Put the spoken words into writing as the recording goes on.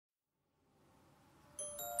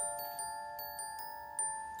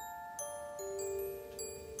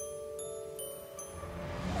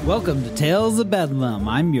Welcome to Tales of Bedlam.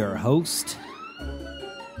 I'm your host.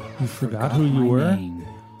 You forgot who you were? Name.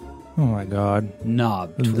 Oh my god.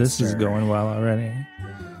 Knob Twister. This is going well already.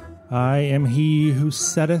 I am he who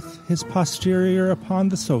setteth his posterior upon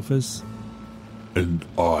the sofas. And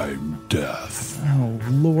I'm Death. Oh,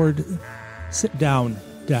 Lord. Sit down,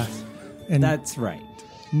 Death. And That's right.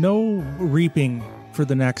 no reaping for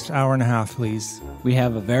the next hour and a half, please. We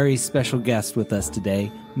have a very special guest with us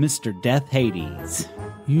today, Mr. Death Hades.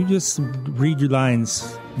 You just read your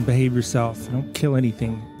lines and behave yourself. Don't kill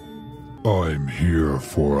anything. I'm here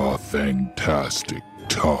for a fantastic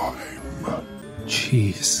time.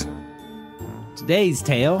 Jeez. Today's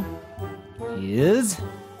tale is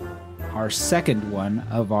our second one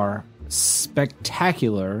of our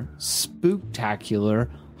spectacular, spooktacular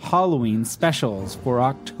Halloween specials for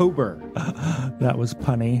October. That was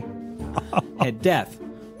punny. Hey, Death,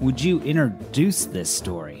 would you introduce this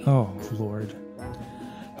story? Oh, Lord.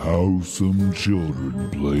 How some children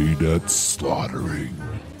played at slaughtering.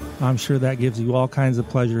 I'm sure that gives you all kinds of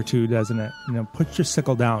pleasure too, doesn't it? You know, put your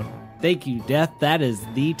sickle down. Thank you, Death. That is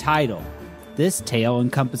the title. This tale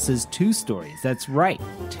encompasses two stories. That's right.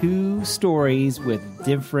 Two stories with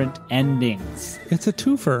different endings. It's a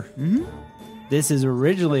twofer. This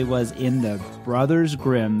originally was in the Brothers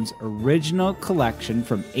Grimm's original collection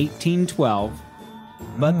from 1812,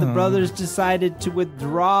 but the brothers decided to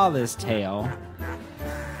withdraw this tale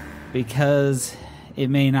because it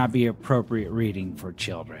may not be appropriate reading for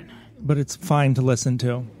children. But it's fine to listen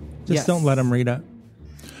to. Just Yes. don't let them read it.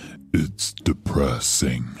 It's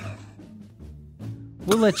depressing.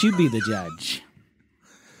 We'll let you be the judge.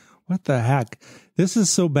 What the heck? This is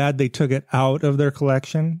so bad they took it out of their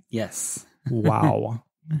collection. Yes. Wow.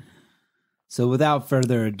 So without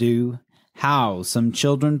further ado, how some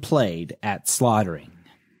children played at slaughtering.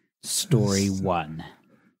 Story 1.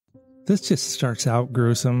 This just starts out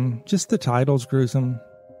gruesome. Just the title's gruesome.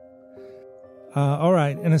 All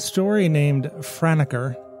right. In a story named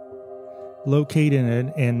Franeker,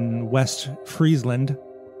 located in West Friesland,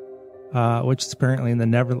 which is apparently in the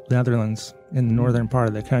Netherlands, in the northern part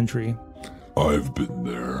of the country. I've been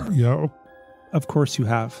there. Yeah. Of course you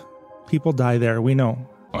have. People die there, we know.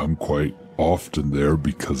 I'm quite often there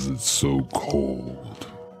because it's so cold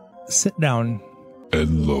Sit down.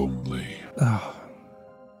 and lonely.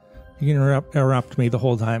 You can interrupt me the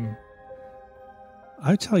whole time.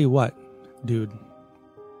 I tell you what, dude.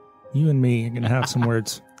 You and me are going to have some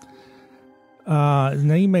words. Now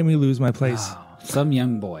you made me lose my place. Oh, some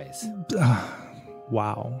young boys.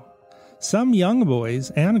 Wow. Some young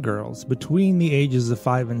boys and girls between the ages of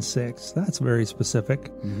 5 and 6, that's very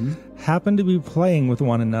specific, happened to be playing with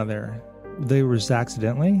one another. They were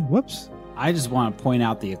accidentally. Whoops. I just want to point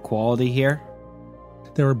out the equality here.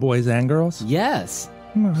 There were boys and girls. Yes.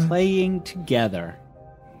 Mhm. Playing together.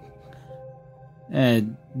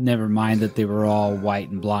 Never mind that they were all white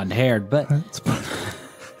and blonde haired, but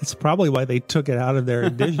It's probably why they took it out of their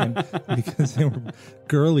edition, because they were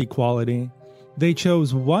girl equality. They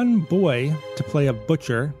chose one boy to play a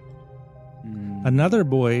butcher. Another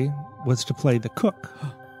boy was to play the cook.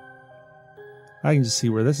 I can just see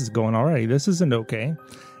where this is going already. This isn't okay.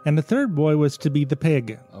 And the third boy was to be the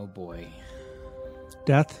pig. oh boy.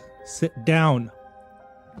 Death, sit down.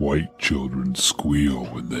 White children squeal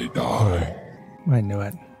when they die. I knew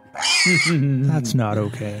it. That's not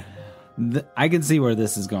okay. I can see where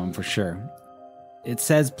this is going for sure. It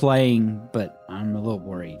says playing, but I'm a little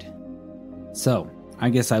worried. So, I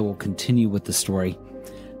guess I will continue with the story.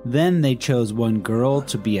 Then they chose one girl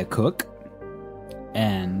to be a cook,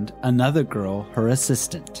 and another girl her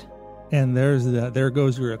assistant. And there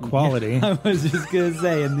goes your equality. I was just going to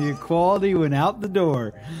say, and the equality went out the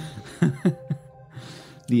door.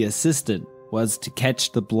 The assistant was to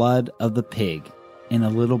catch the blood of the pig in a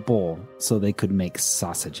little bowl so they could make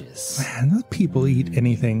sausages. Man, those people eat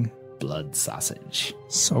anything. Blood sausage.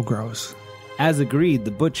 So gross. As agreed,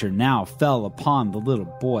 the butcher now fell upon the little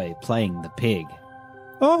boy playing the pig,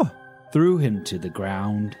 Oh, threw him to the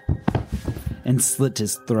ground, and slit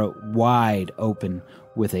his throat wide open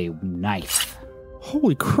with a knife.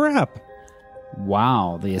 holy crap.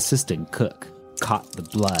 While the assistant cook caught the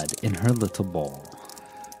blood in her little bowl.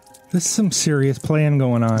 There's some serious playing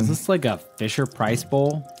going on. Is this like a Fisher-Price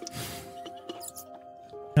bowl?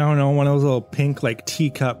 I don't know, one of those little pink, like,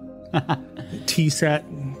 teacup tea set.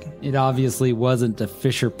 It obviously wasn't a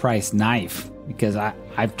Fisher-Price knife, because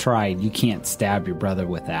I've tried. You can't stab your brother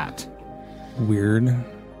with that. Weird.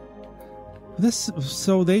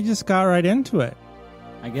 So they just got right into it.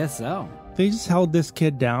 I guess so. They just held this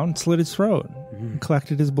kid down, slit his throat, and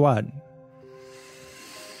collected his blood.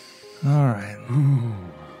 All right.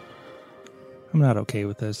 I'm not okay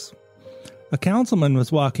with this. A councilman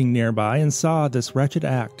was walking nearby and saw this wretched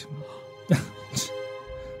act.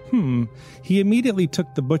 He immediately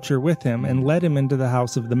took the butcher with him and led him into the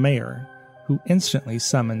house of the mayor, who instantly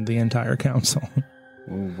summoned the entire council.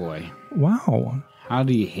 Oh, boy. Wow. How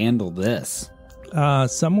do you handle this?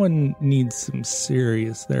 Someone needs some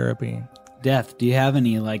serious therapy. Death, do you have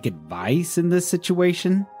any, advice in this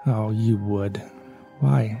situation? Oh, you would.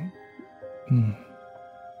 Why?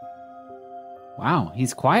 Wow,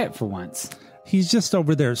 he's quiet for once. He's just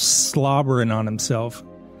over there slobbering on himself.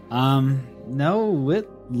 No, it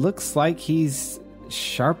looks like he's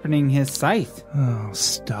sharpening his scythe. Oh,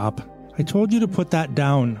 stop. I told you to put that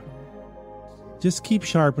down. Just keep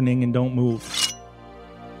sharpening and don't move.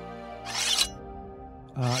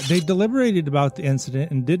 They deliberated about the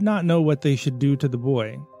incident and did not know what they should do to the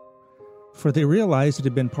boy, for they realized it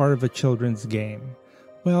had been part of a children's game.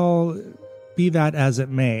 Well, be that as it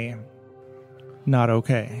may, not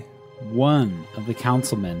okay. One of the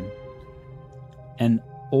councilmen, an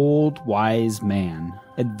old wise man,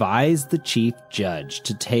 advised the chief judge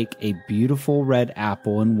to take a beautiful red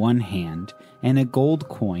apple in one hand and a gold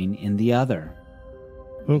coin in the other.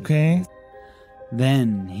 Okay.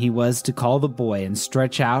 Then he was to call the boy and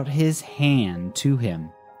stretch out his hand to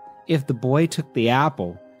him. If the boy took the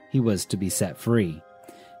apple, he was to be set free.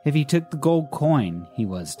 If he took the gold coin, he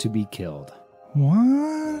was to be killed.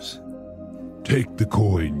 What? Take the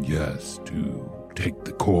coin, yes, too. Take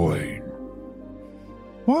the coin.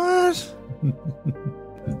 What?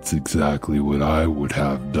 It's exactly what I would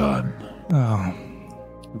have done. Oh.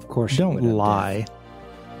 Of course you Don't would have, lie. Death.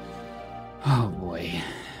 Oh, boy.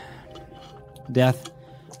 Death,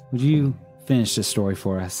 would you finish the story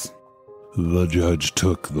for us? The judge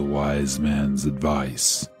took the wise man's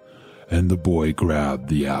advice, and the boy grabbed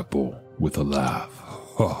the apple with a laugh.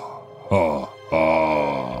 Ha, ha,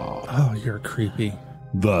 ha. Oh, you're creepy.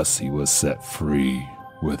 Thus he was set free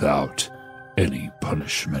without any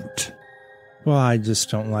punishment. Well, I just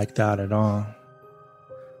don't like that at all.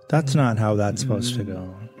 That's not how that's supposed to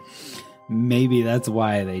go. Maybe that's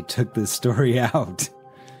why they took this story out.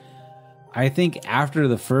 I think after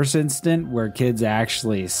the first incident where kids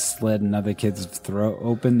actually slit another kid's throat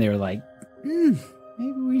open, they were like, maybe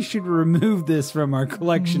we should remove this from our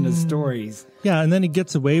collection of stories. Yeah, and then he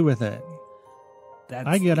gets away with it. That's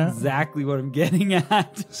I get it. exactly what I'm getting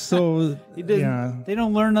at. So, yeah. They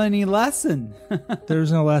don't learn any lesson.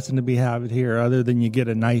 There's no lesson to be had here other than you get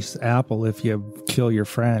a nice apple if you kill your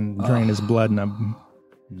friend, drain his blood in a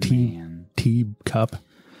tea cup.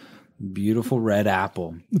 Beautiful red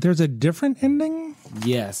apple. There's a different ending?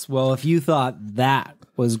 Yes. Well, if you thought that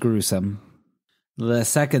was gruesome, the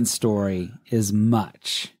second story is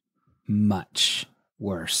much, much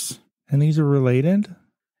worse. And these are related?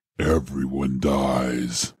 Everyone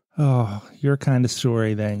dies. Oh, your kind of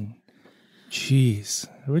story then. Jeez.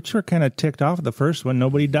 Which were kind of ticked off at the first one.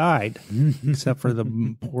 Nobody died. Except for the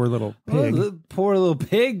poor little pig. Well, the poor little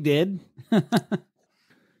pig did.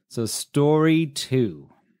 So story 2.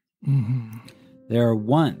 Mm-hmm. There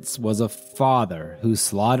once was a father who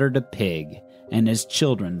slaughtered a pig, and his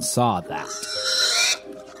children saw that.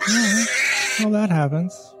 Yeah. Well, that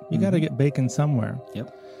happens. You got to get bacon somewhere.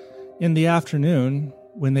 Yep. In the afternoon,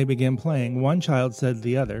 when they began playing, one child said to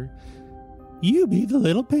the other, "You be the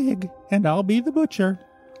little pig, and I'll be the butcher."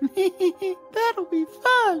 That'll be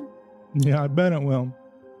fun. Yeah, I bet it will.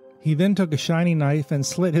 He then took a shiny knife and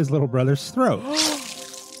slit his little brother's throat.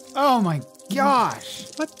 Oh my gosh.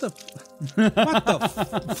 What the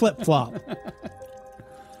flip-flop?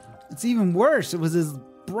 It's even worse. It was his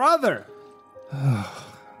brother.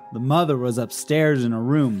 The mother was upstairs in a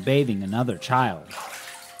room bathing another child.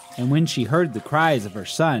 And when she heard the cries of her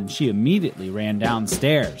son, she immediately ran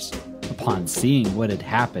downstairs. Upon seeing what had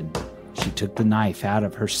happened, she took the knife out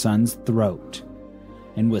of her son's throat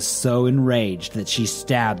and was so enraged that she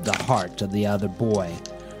stabbed the heart of the other boy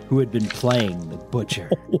who had been playing the butcher.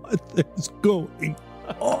 What is going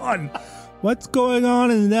on? What's going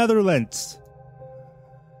on in the Netherlands?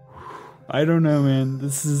 I don't know, man.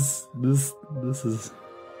 This is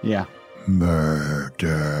yeah.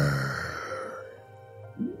 Murder.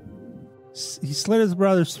 He slit his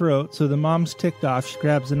brother's throat, so the mom's ticked off. She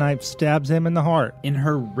grabs the knife, stabs him in the heart. In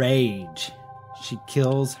her rage, she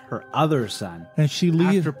kills her other son. And she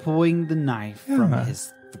leaves after pulling the knife from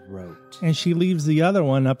his throat. And she leaves the other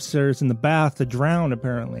one upstairs in the bath to drown,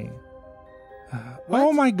 apparently.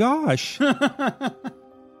 Oh my gosh. I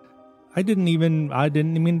didn't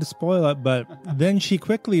mean to spoil it, but then she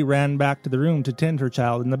quickly ran back to the room to tend her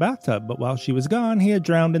child in the bathtub. But while she was gone, he had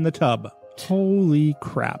drowned in the tub. Holy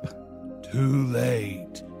crap. Too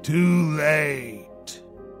late. Too late.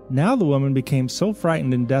 Now the woman became so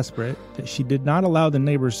frightened and desperate that she did not allow the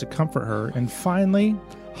neighbors to comfort her and finally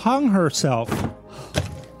hung herself.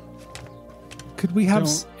 Could we have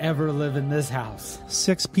Don't ever live in this house.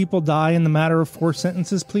 6 people die in the matter of 4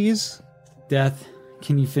 sentences, please? Death,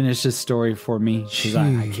 can you finish this story for me? Because I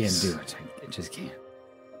can't Jeez. do it. I just can't.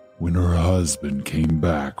 When her husband came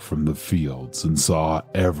back from the fields and saw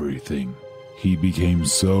everything, he became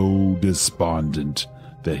so despondent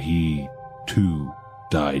that he, too,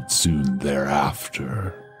 died soon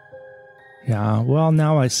thereafter. Yeah, well,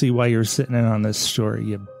 now I see why you're sitting in on this story,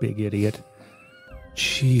 you big idiot.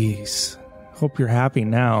 Jeez. Hope you're happy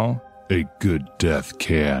now. A good death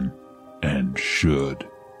can, and should,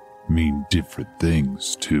 mean different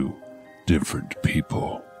things to different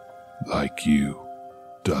people, like you,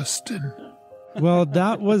 Dustin. Well,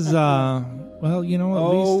 that was, well, you know,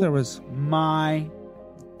 at least there was... My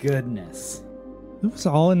goodness. It was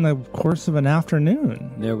all in the course of an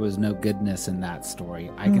afternoon. There was no goodness in that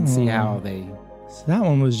story. I can see how they... So that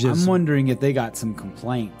one was just... I'm wondering if they got some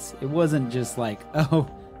complaints. It wasn't just like, oh,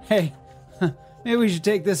 hey, maybe we should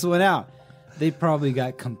take this one out. They probably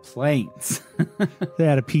got complaints. They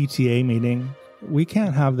had a PTA meeting. We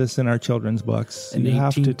can't have this in our children's books. An You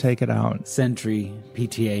have to 18th take it out. Century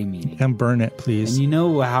PTA meeting. And burn it, please. And you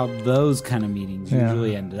know how those kind of meetings Yeah.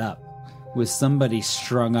 usually ended up. With somebody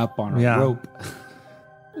strung up on a Yeah. rope.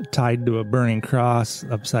 Tied to a burning cross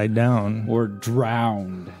upside down. Or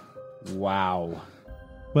drowned. Wow.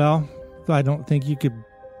 Well, I don't think you could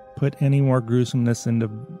put any more gruesomeness into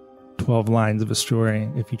 12 lines of a story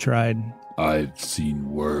if you tried. I've seen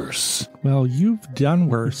worse. Well, you've done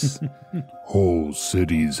worse. Whole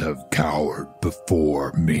cities have cowered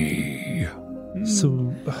before me.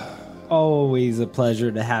 So, Always a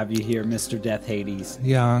pleasure to have you here, Mr. Death Hades.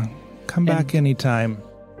 yeah, come back anytime.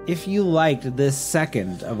 If you liked this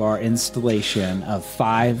second of our installation of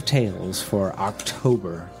 5 tales for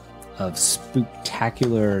October of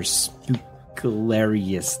spooktacular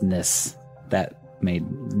spookhilariousness, that made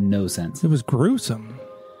no sense. It was gruesome.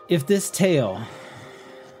 If this tale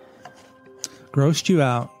Grossed you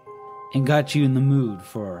out. and got you in the mood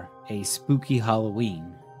for a spooky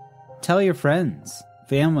Halloween, tell your friends,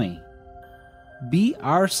 family. Be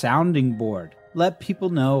our sounding board. Let people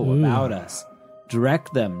know about us.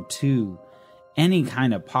 Direct them to any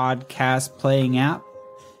kind of podcast playing app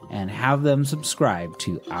and have them subscribe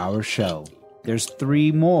to our show. There's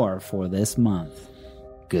 3 more for this month.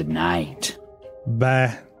 Good night.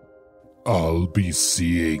 Bye. I'll be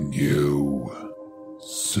seeing you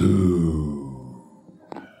soon.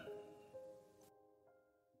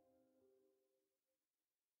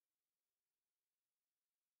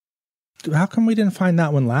 How come we didn't find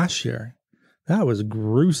that one last year? That was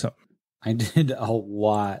gruesome. I did a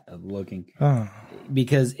lot of looking Oh,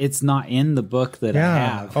 because it's not in the book that I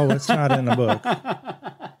yeah. have. Oh, it's not in the book.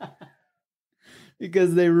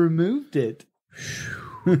 Because they removed it.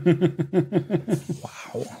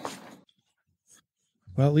 Wow.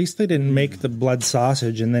 Well, at least they didn't make the blood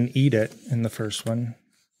sausage and then eat it in the first one.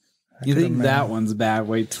 You think that one's bad?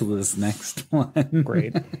 Wait till this next one.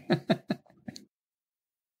 Great.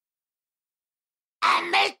 I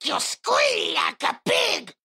make you squeal like a pig.